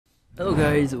Hello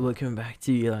guys, welcome back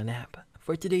to Yelan app.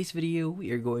 For today's video, we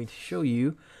are going to show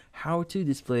you how to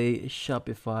display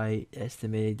Shopify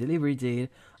estimated delivery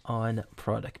date on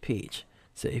product page.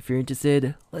 So if you're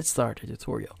interested, let's start the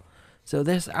tutorial. So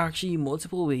there's actually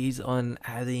multiple ways on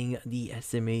adding the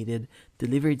estimated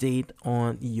delivery date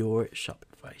on your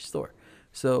Shopify store.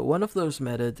 So one of those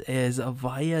methods is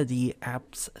via the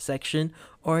apps section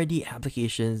or the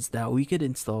applications that we could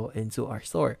install into our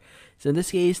store. So in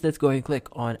this case, let's go ahead and click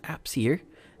on apps here.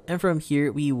 And from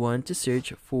here, we want to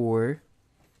search for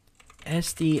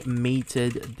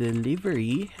estimated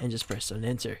delivery and just press on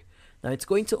enter. Now it's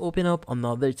going to open up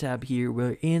another tab here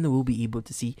wherein we'll be able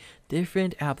to see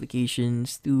different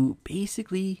applications to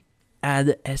basically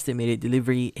add estimated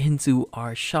delivery into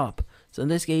our shop. So in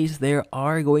this case, there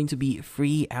are going to be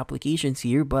free applications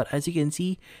here, but as you can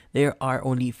see, there are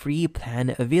only free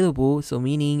plan available. So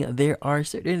meaning there are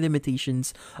certain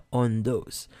limitations on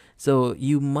those. So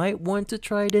you might want to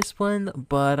try this one,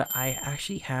 but I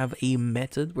actually have a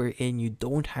method wherein you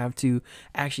don't have to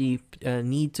actually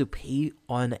need to pay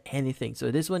on anything. So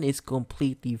this one is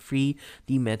completely free,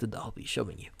 the method I'll be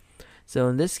showing you. So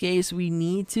in this case, we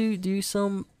need to do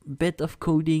some bit of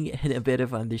coding and a bit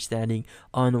of understanding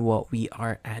on what we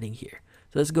are adding here.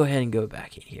 So let's go ahead and go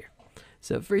back in here.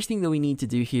 So first thing that we need to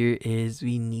do here is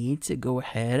we need to go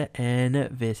ahead and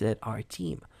visit our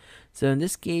team. So in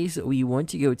this case, we want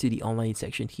to go to the online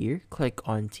section here, click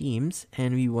on teams,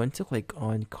 and we want to click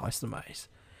on customize.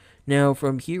 Now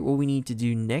from here, what we need to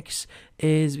do next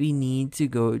is we need to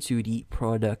go to the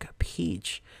product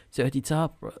page. So at the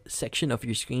top section of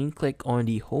your screen, click on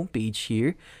the home page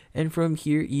here. And from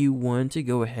here, you want to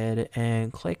go ahead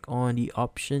and click on the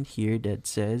option here that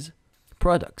says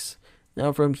products.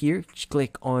 Now from here,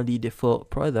 click on the default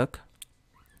product.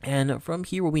 And from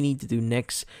here, what we need to do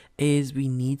next is we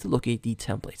need to locate the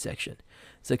template section.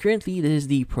 So currently, this is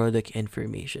the product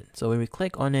information. So when we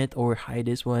click on it or hide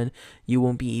this one, you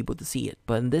won't be able to see it.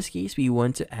 But in this case, we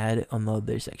want to add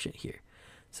another section here.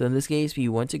 So in this case, we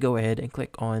want to go ahead and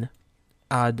click on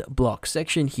add block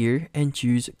section here and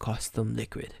choose custom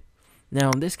liquid.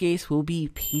 Now in this case, we'll be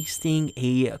pasting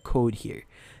a code here.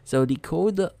 So the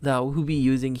code that we'll be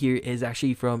using here is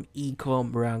actually from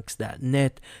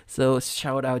ecomranks.net. So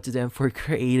shout out to them for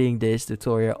creating this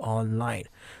tutorial online.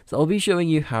 So I'll be showing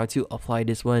you how to apply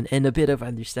this one and a bit of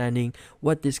understanding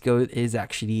what this code is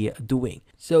actually doing.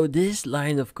 So this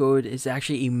line of code is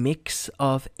actually a mix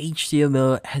of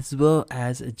HTML as well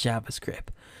as JavaScript.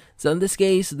 So in this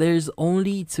case, there's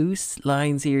only two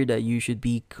lines here that you should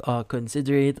be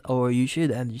considerate or you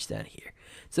should understand here.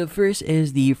 So first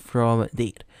is the from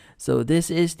date. So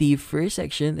this is the first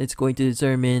section. It's going to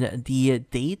determine the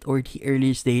date or the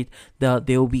earliest date that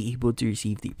they'll be able to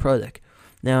receive the product.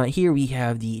 Now here we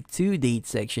have the to date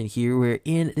section here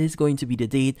wherein it is going to be the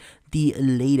date, the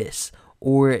latest,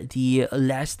 or the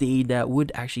last day that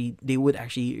they would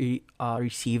actually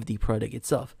receive the product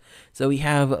itself. So we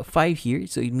have 5 here,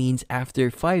 so it means after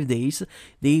 5 days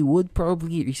they would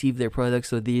probably receive their product.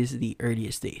 So this is the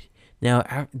earliest date.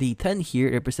 Now the 10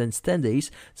 here represents 10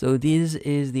 days, so this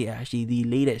is the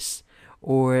latest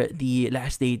or the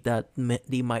last date that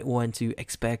they might want to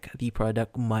expect the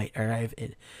product might arrive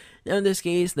in. Now in this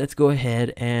case, let's go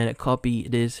ahead and copy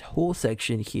this whole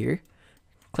section here.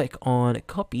 Click on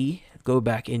copy, go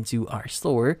back into our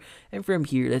store, and from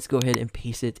here, let's go ahead and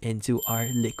paste it into our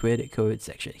liquid code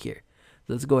section here.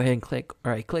 So let's go ahead and click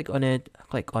on it,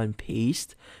 click on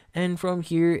paste, and from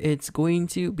here, it's going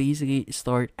to basically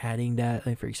start adding that.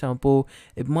 Like for example,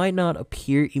 it might not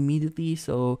appear immediately,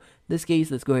 so in this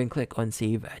case, let's go ahead and click on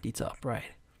save at the top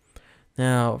right.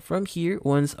 Now from here,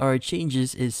 once our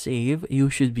changes is saved, you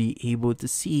should be able to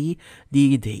see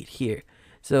the date here.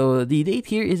 So the date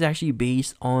here is actually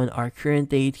based on our current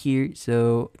date here.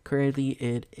 So currently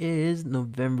it is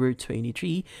November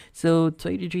 23. So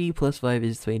 23 plus 5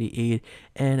 is 28,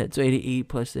 and 28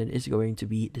 plus 10 is going to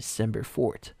be December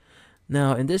 4th.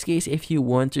 Now in this case, if you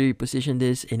want to reposition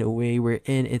this in a way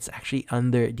wherein it's actually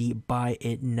under the buy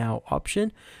it now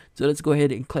option, so let's go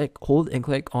ahead and hold and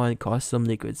click on custom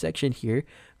liquid section here,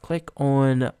 click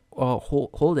on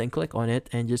hold and click on it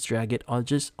and just drag it on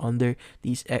just under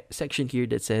this section here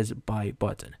that says buy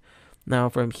button. Now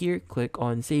from here, click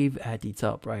on save at the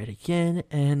top right again,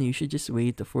 and you should just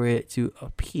wait for it to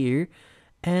appear.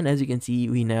 And as you can see,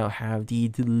 we now have the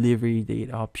delivery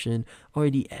date option or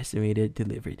the estimated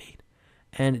delivery date.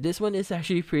 And this one is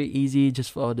actually pretty easy.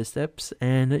 Just follow the steps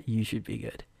and you should be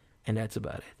good. And that's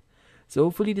about it. So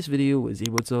hopefully this video was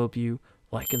able to help you.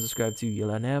 Like and subscribe to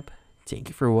Yelan app. Thank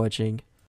you for watching.